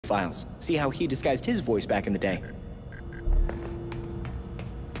files. See how he disguised his voice back in the day.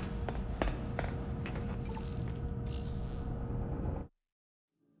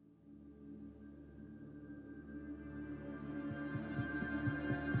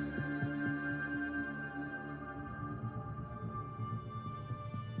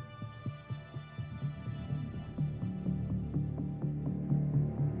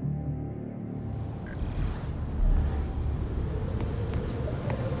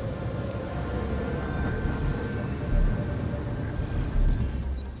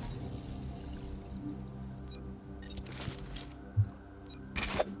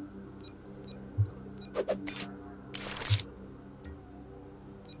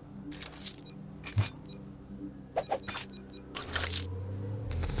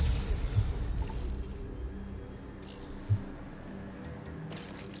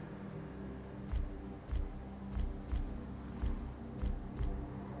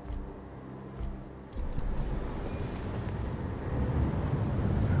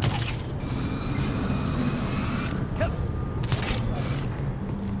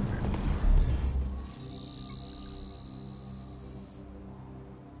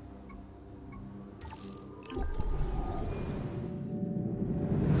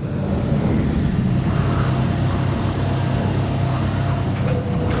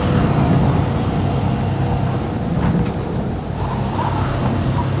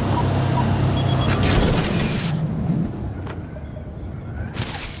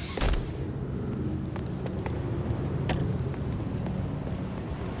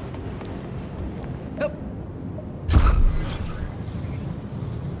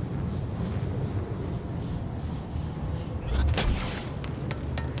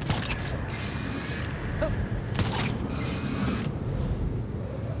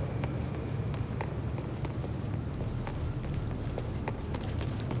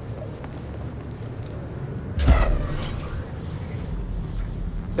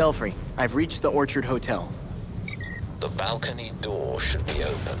 Belfry, I've reached the Orchard Hotel. The balcony door should be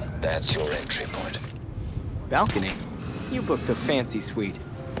open. That's your entry point. Balcony? You booked a fancy suite.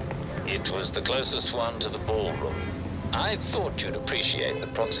 It was the closest one to the ballroom. I thought you'd appreciate the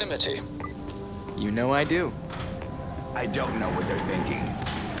proximity. You know I do. I don't know what they're thinking.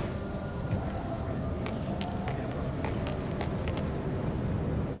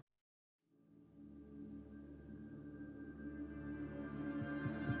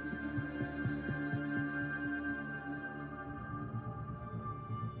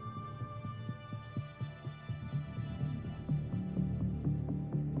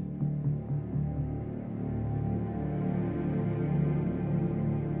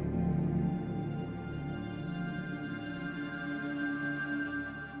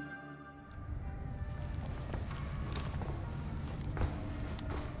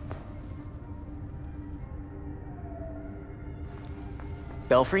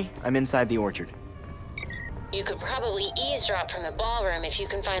 Belfry, I'm inside the Orchard. You could probably eavesdrop from the ballroom if you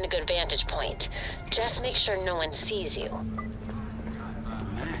can find a good vantage point. Just make sure no one sees you.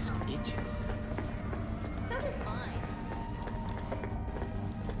 Mask itches. Sounded fine.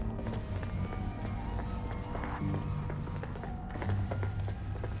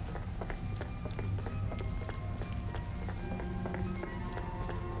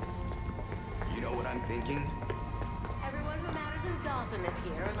 You know what I'm thinking? Everyone who matters in Gotham is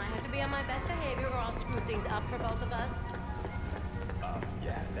here, and I have to be on my best behavior or I'll screw things up for both of us.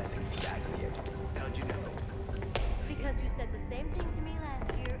 Yeah, that's exactly it. How'd you know? Because you said the same thing to me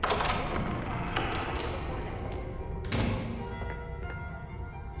last year.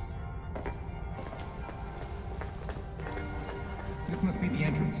 This must be the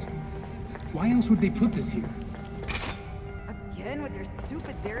entrance. Why else would they put this here? Again with your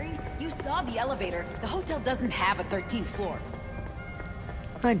stupid theory? You saw the elevator. The hotel doesn't have a 13th floor.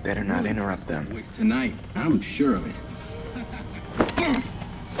 I'd better not interrupt them. Tonight, I'm sure of it.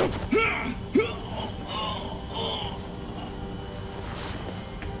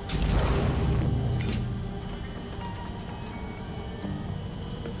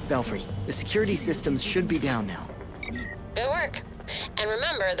 Belfry, the security systems should be down now. Good work. And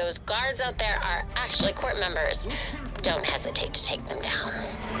remember, those guards out there are actually court members. Don't hesitate to take them down.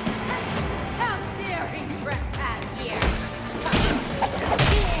 How dare he trespass here?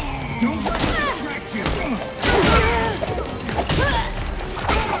 Don't let me distract you!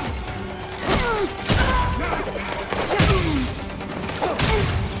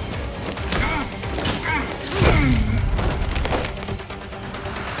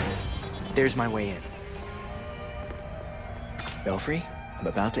 There's my way in. Belfry, I'm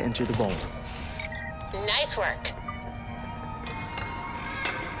about to enter the ballroom. Nice work.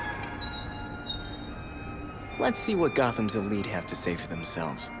 Let's see what Gotham's elite have to say for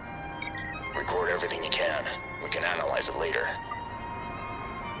themselves. Record everything you can. We can analyze it later.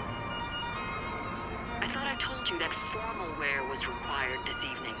 I thought I told you that formal wear was required this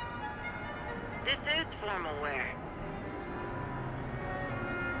evening. This is formal wear.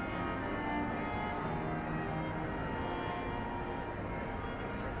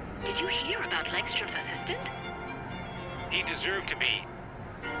 Did you hear about Legstrom's assistant? He deserved to be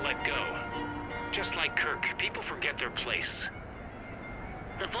let go. Just like Kirk, people forget their place.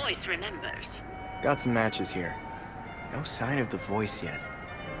 The voice remembers. Got some matches here. No sign of the voice yet.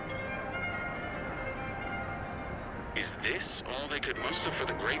 Is this all they could muster for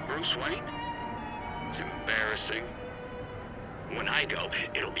the great Bruce Wayne? It's embarrassing. When I go,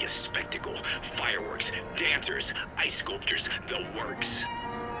 it'll be a spectacle. Fireworks, dancers, ice sculptures, the works.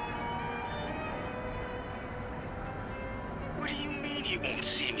 What do you mean you won't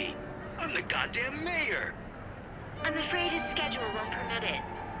see me? I'm the goddamn mayor! I'm afraid his schedule won't permit it.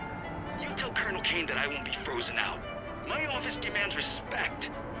 You tell Colonel Kane that I won't be frozen out. My office demands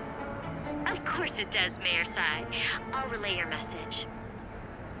respect. Of course it does, Mayor Sai. I'll relay your message.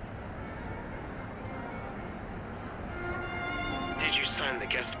 Did you sign the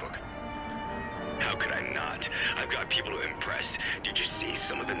guest book? How could I not? I've got people to impress. Did you see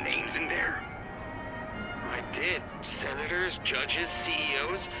some of the names in there? I did. Senators, judges,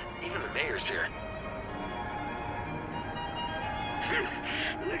 CEOs, even the mayor's here.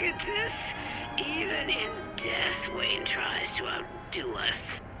 Look at this. Even in death, Wayne tries to outdo us.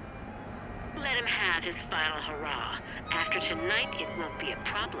 Let him have his final hurrah. After tonight, it won't be a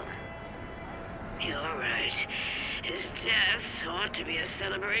problem. You're right. His death ought to be a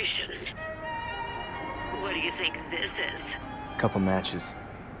celebration. What do you think this is? Couple matches.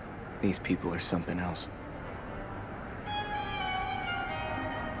 These people are something else.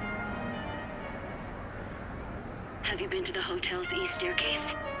 Have you been to the hotel's east staircase?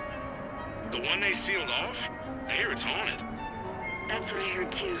 The one they sealed off? I hear it's haunted. That's what I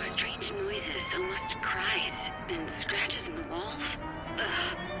heard too. Strange noises, almost cries, and scratches in the walls.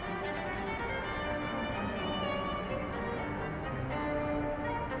 Ugh.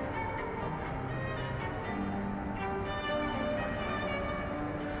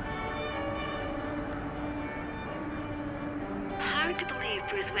 Hard to believe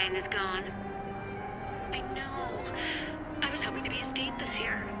Bruce Wayne is gone. I know. I was hoping to be his date this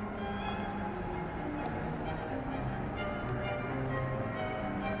year.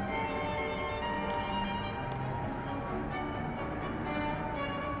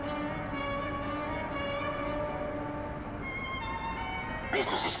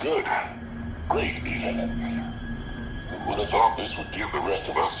 Business is good. Great, even. Who would have thought this would give the rest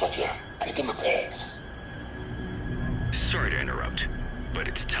of us such a kick in the pants? Sorry to interrupt, but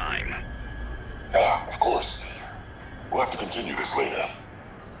it's time. Ah, of course. We'll have to continue this later.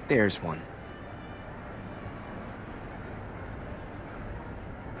 There's one.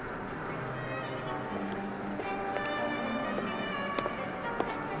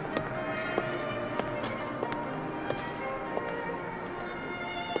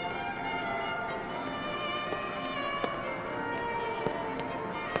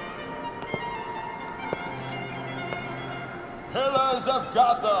 Pillars of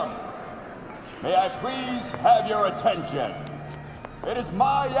Gotham, may I please have your attention? It is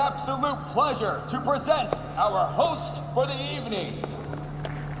my absolute pleasure to present our host for the evening.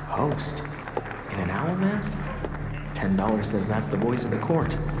 Host? In an owl mask? $10 says that's the voice of the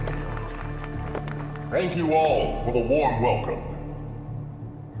court. Thank you all for the warm welcome.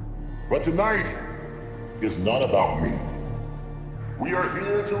 But tonight is not about me. We are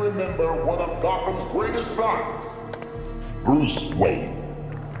here to remember one of Gotham's greatest sons, Bruce Wayne.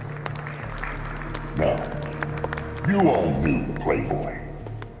 Now, you all knew the Playboy.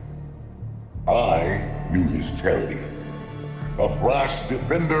 I knew his charity. A brash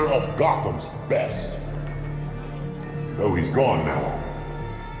defender of Gotham's best. Though he's gone now,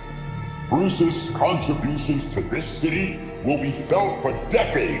 Bruce's contributions to this city will be felt for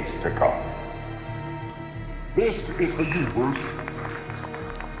decades to come. This is for you, Bruce.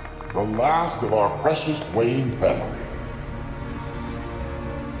 The last of our precious Wayne family.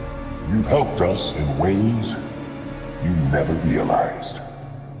 You've helped us in ways you never realized.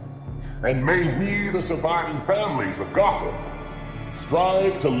 And may we, the surviving families of Gotham,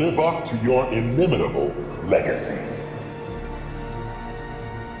 strive to live up to your inimitable legacy.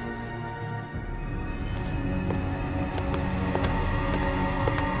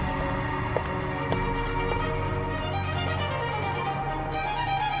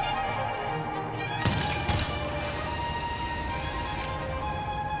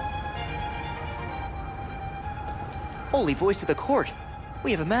 Holy voice of the court!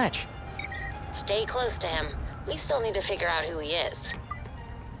 We have a match. Stay close to him. We still need to figure out who he is.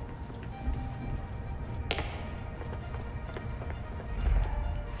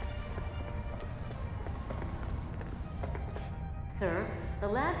 Sir, the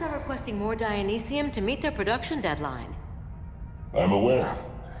labs are requesting more Dionysium to meet their production deadline. I'm aware.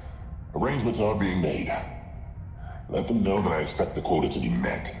 Arrangements are being made. Let them know that I expect the quota to be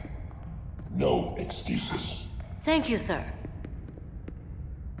met. No excuses. Thank you, sir.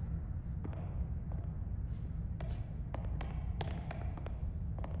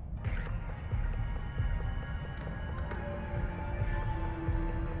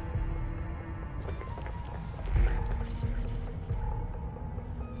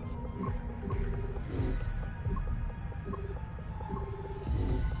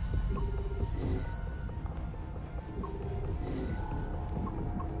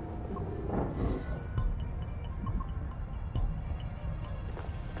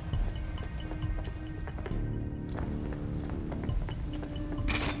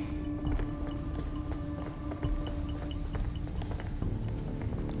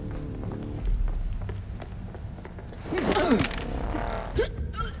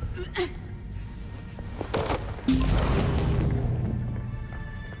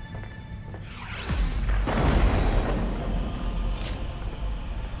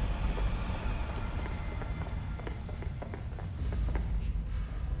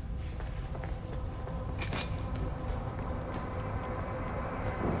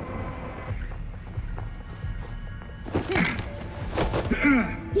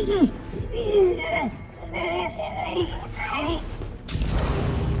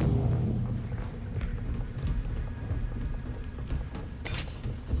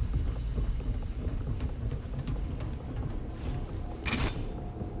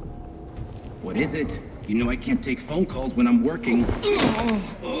 What is it? You know I can't take phone calls when I'm working.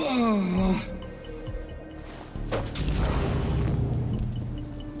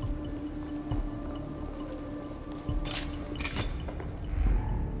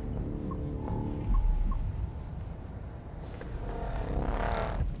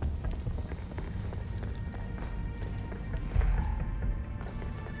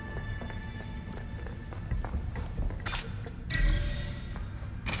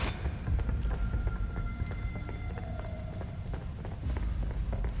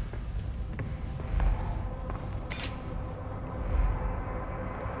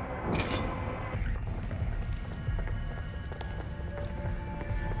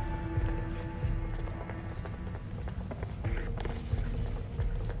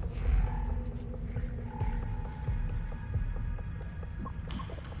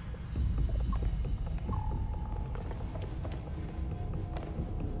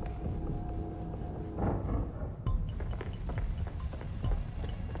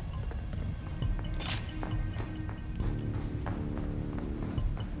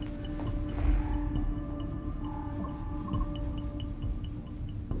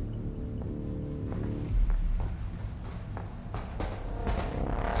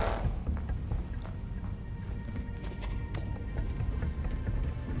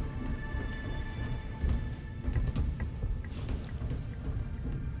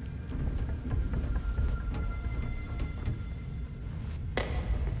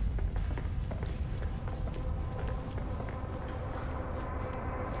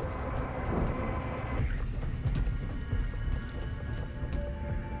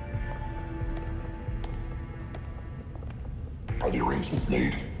 Are the arrangements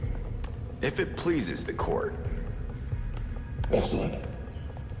made? If it pleases the court. Excellent.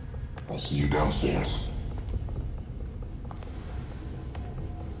 I'll see you downstairs.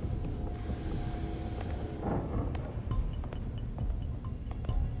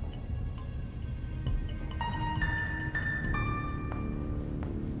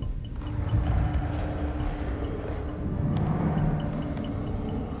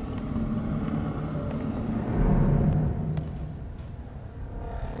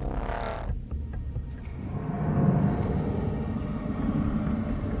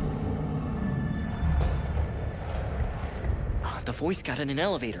 The voice got in an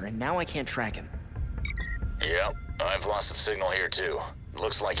elevator, and now I can't track him. Yep, I've lost the signal here too.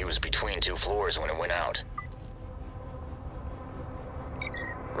 Looks like he was between two floors when it went out.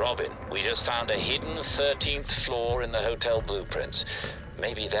 Robin, we just found a hidden 13th floor in the hotel blueprints.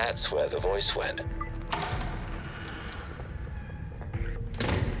 Maybe that's where the voice went.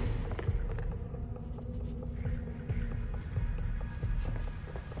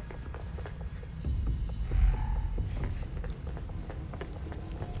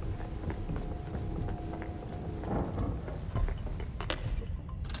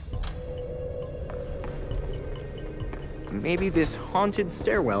 Maybe this haunted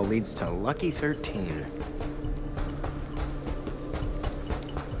stairwell leads to Lucky 13.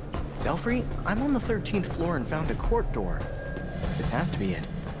 Belfry, I'm on the 13th floor and found a court door. This has to be it.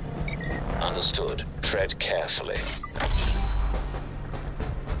 Understood. Tread carefully.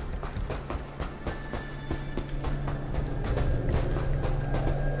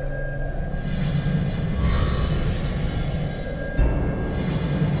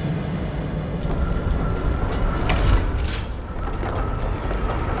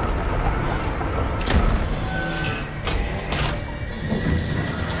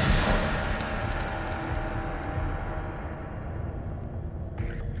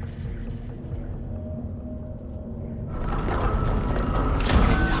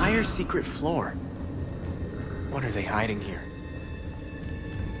 Secret floor. What are they hiding here?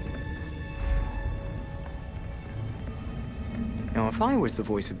 Now, if I was the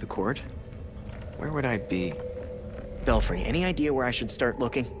voice of the court, where would I be? Belfry, any idea where I should start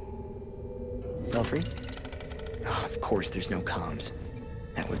looking? Belfry? Oh, of course there's no comms.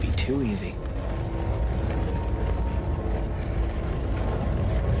 That would be too easy.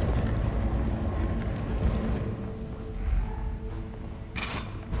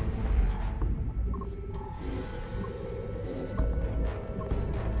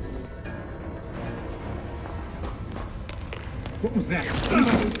 What was that?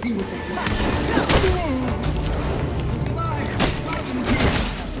 Let's see what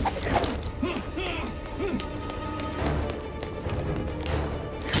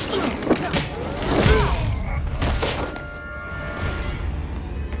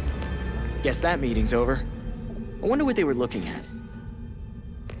Guess that meeting's over. I wonder what they were looking at.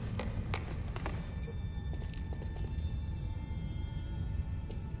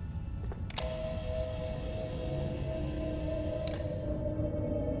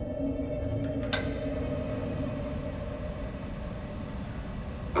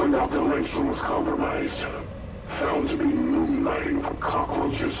 Dr. Langstrom was compromised. Found to be moonlighting for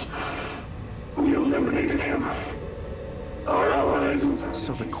cockroaches. We eliminated him. Our allies...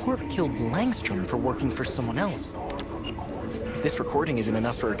 So the court killed Langstrom for working for someone else. If this recording isn't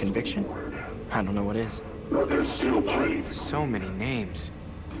enough for a conviction, I don't know what is. But there's still plenty. So many names.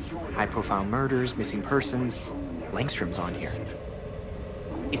 High-profile murders, missing persons. Langstrom's on here.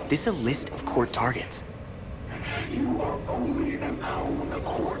 Is this a list of court targets? You are only an hour in the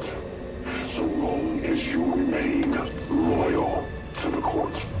court, so long as you remain loyal to the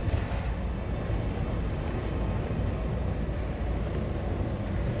court.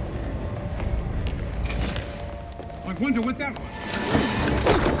 I wonder what that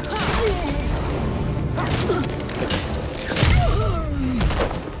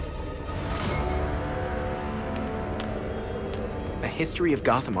A history of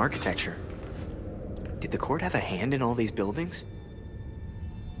Gotham architecture. Did the court have a hand in all these buildings?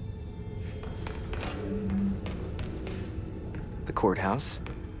 The courthouse.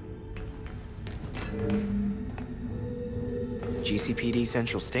 GCPD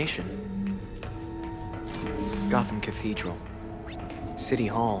Central Station. Gotham Cathedral. City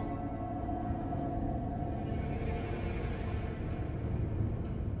Hall.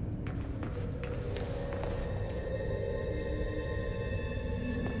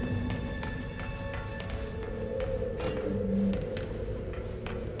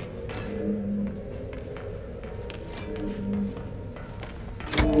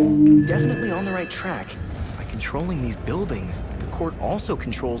 Definitely on the right track. By controlling these buildings, the court also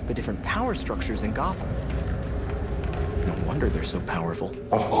controls the different power structures in Gotham. No wonder they're so powerful.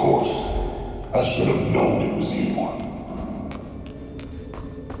 Of course. I should have known it was you.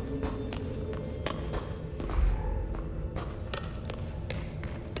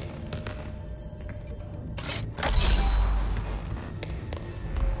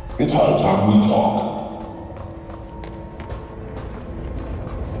 It's high time we talk.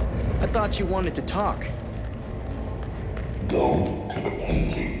 I thought you wanted to talk. Go to the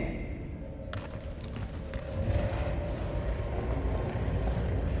painting.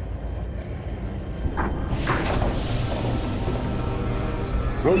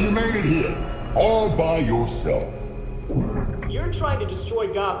 So you made it here, all by yourself. You're trying to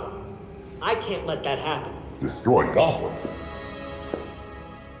destroy Gotham. I can't let that happen. Destroy Gotham?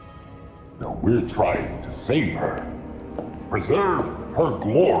 No, we're trying to save her. Preserve her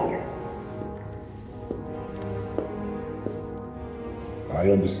glory. I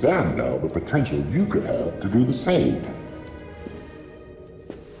understand now the potential you could have to do the same.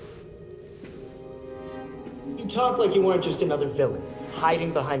 You talk like you weren't just another villain,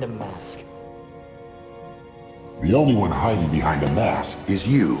 hiding behind a mask. The only one hiding behind a mask is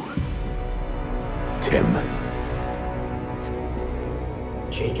you, Tim.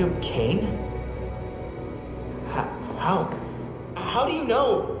 Jacob Kane? How do you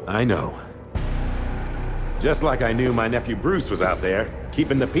know? I know. Just like I knew my nephew Bruce was out there,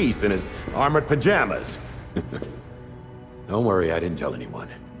 keeping the peace in his armored pajamas. Don't worry, I didn't tell anyone.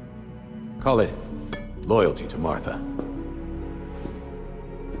 Call it loyalty to Martha.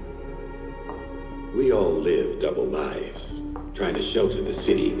 We all live double lives, trying to shelter the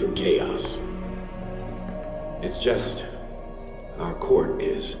city from chaos. It's just, our court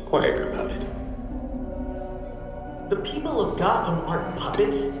is quieter about it. The people of Gotham aren't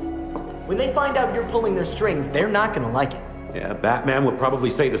puppets. When they find out you're pulling their strings, they're not gonna like it. Yeah, Batman would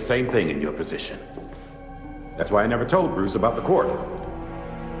probably say the same thing in your position. That's why I never told Bruce about the court.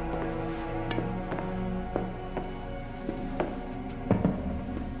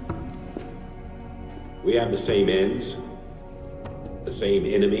 We have the same ends, the same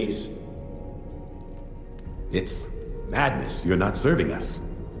enemies. It's madness. You're not serving us.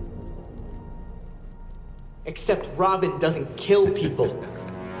 Except Robin doesn't kill people.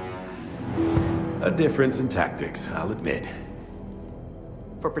 A difference in tactics, I'll admit.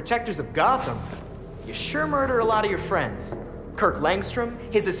 For protectors of Gotham, you sure murder a lot of your friends. Kirk Langstrom,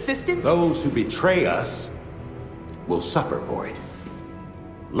 his assistant? Those who betray us will suffer for it.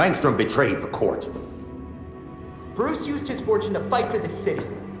 Langstrom betrayed the court. Bruce used his fortune to fight for this city.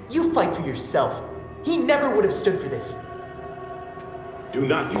 You fight for yourself. He never would have stood for this. Do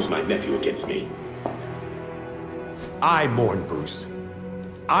not use my nephew against me. I mourn Bruce.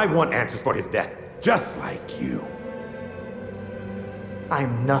 I want answers for his death, just like you.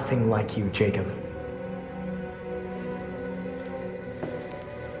 I'm nothing like you, Jacob.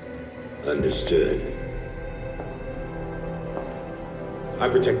 Understood. I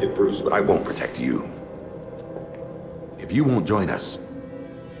protected Bruce, but I won't protect you. If you won't join us,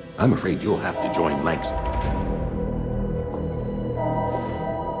 I'm afraid you'll have to join Langstrom.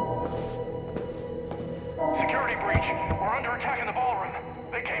 Security breach. We're under attack in the ballroom.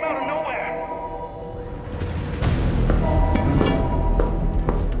 They came out of nowhere.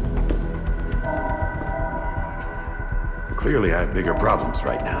 Clearly, I have bigger problems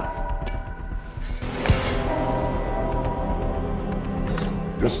right now.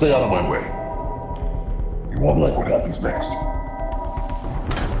 Just stay out of my way. You won't like what happens next.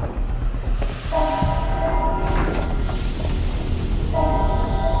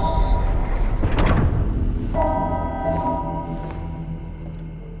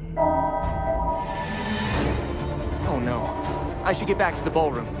 Oh no. I should get back to the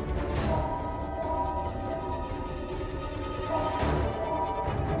ballroom.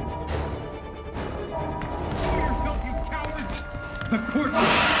 The court...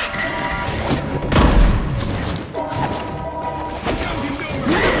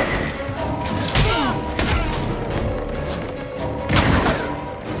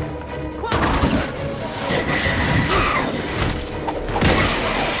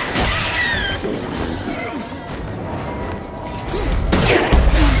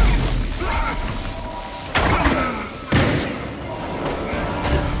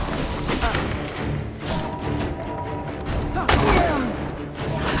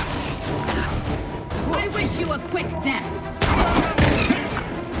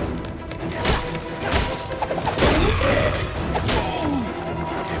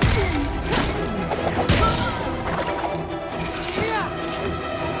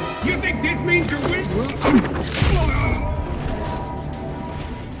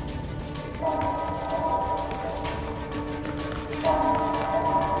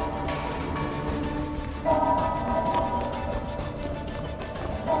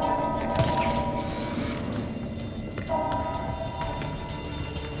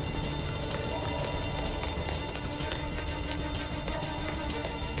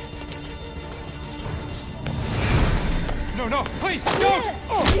 No, please, don't!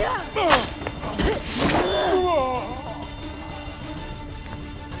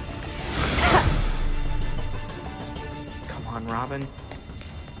 Come on, Robin.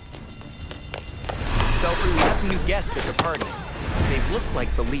 Belfry, we have some new guests at the party. They look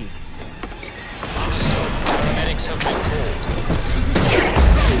like the League. Understood. Paramedics have been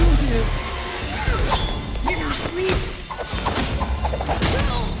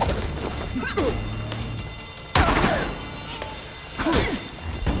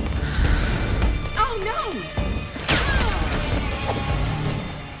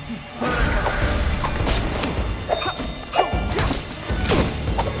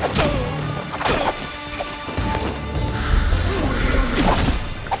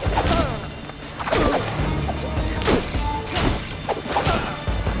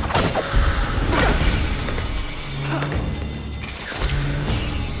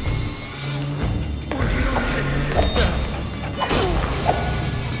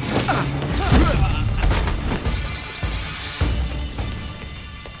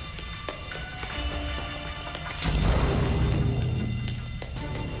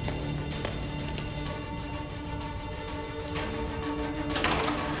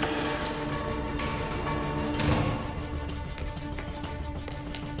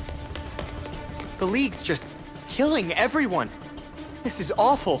The League's just killing everyone. This is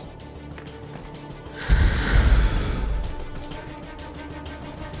awful.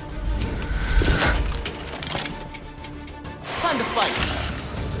 Time to fight.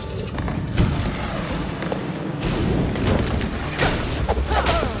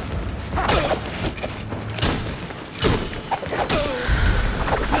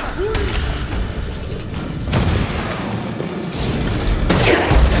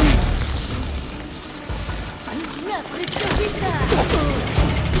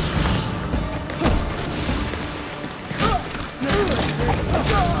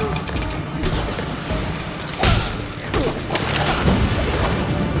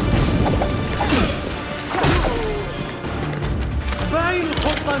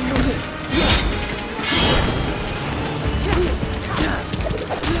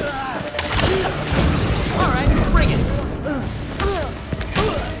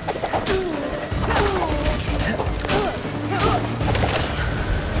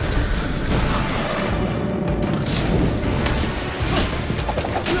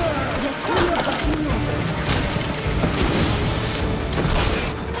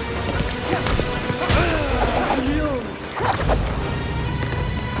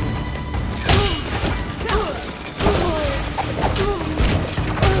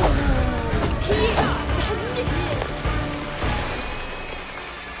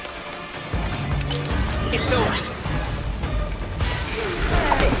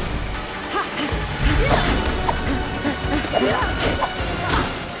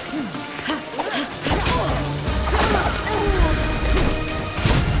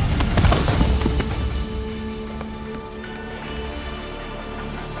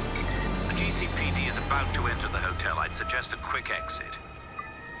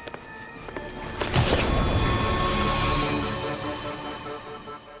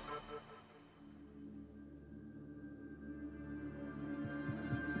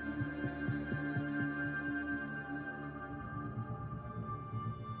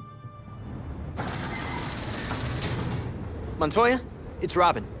 Montoya, it's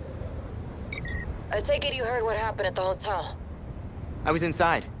Robin. I take it you heard what happened at the hotel. I was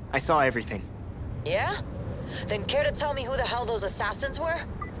inside. I saw everything. Yeah? Then care to tell me who the hell those assassins were?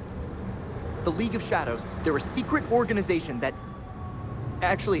 The League of Shadows. They're a secret organization that...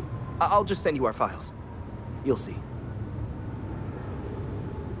 Actually, I'll just send you our files. You'll see.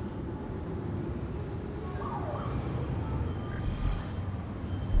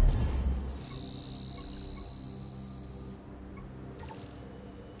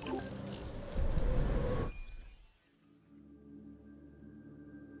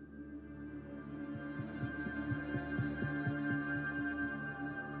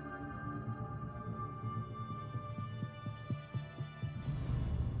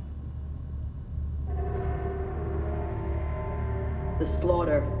 The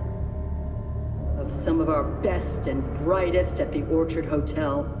slaughter of some of our best and brightest at the Orchard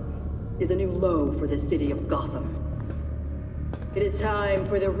Hotel is a new low for the city of Gotham. It is time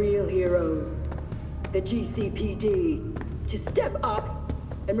for the real heroes, the GCPD, to step up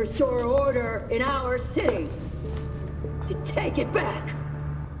and restore order in our city. To take it back.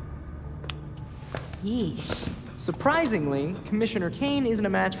 Yeesh. Surprisingly, Commissioner Kane isn't a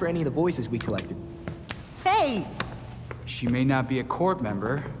match for any of the voices we collected. Hey! She may not be a court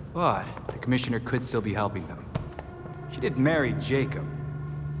member, but the commissioner could still be helping them. She did marry Jacob.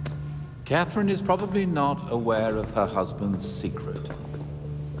 Catherine is probably not aware of her husband's secret.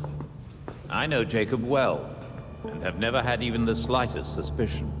 I know Jacob well, and have never had even the slightest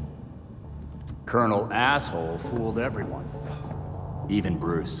suspicion. Colonel Asshole fooled everyone. Even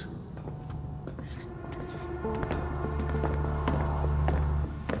Bruce.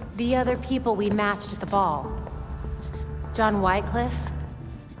 The other people we matched at the ball. John Wycliffe,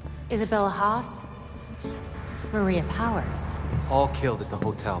 Isabella Haas, Maria Powers. All killed at the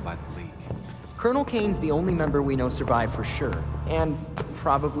hotel by the League. Colonel Kane's the only member we know survived for sure. And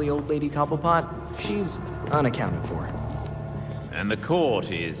probably Old Lady Cobblepot. She's unaccounted for. And the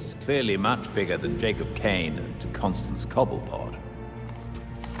court is clearly much bigger than Jacob Kane and Constance Cobblepot.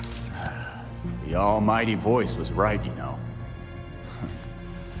 The almighty voice was right, you know.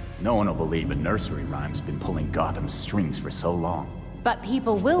 No one will believe a nursery rhyme's been pulling Gotham's strings for so long. But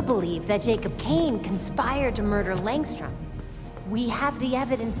people will believe that Jacob Kane conspired to murder Langstrom. We have the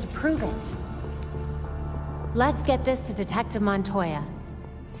evidence to prove it. Let's get this to Detective Montoya.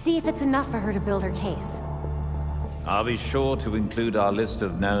 See if it's enough for her to build her case. I'll be sure to include our list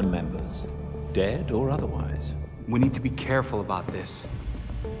of known members, dead or otherwise. We need to be careful about this.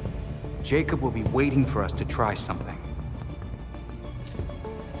 Jacob will be waiting for us to try something.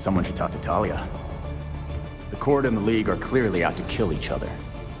 Someone should talk to Talia. The Court and the League are clearly out to kill each other.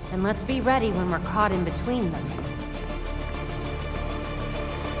 And let's be ready when we're caught in between them.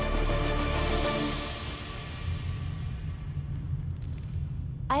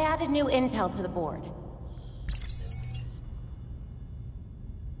 I added new intel to the board.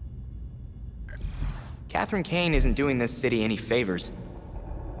 Catherine Kane isn't doing this city any favors.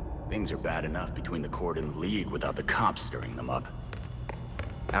 Things are bad enough between the Court and the League without the cops stirring them up.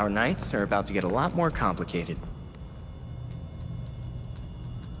 Our nights are about to get a lot more complicated.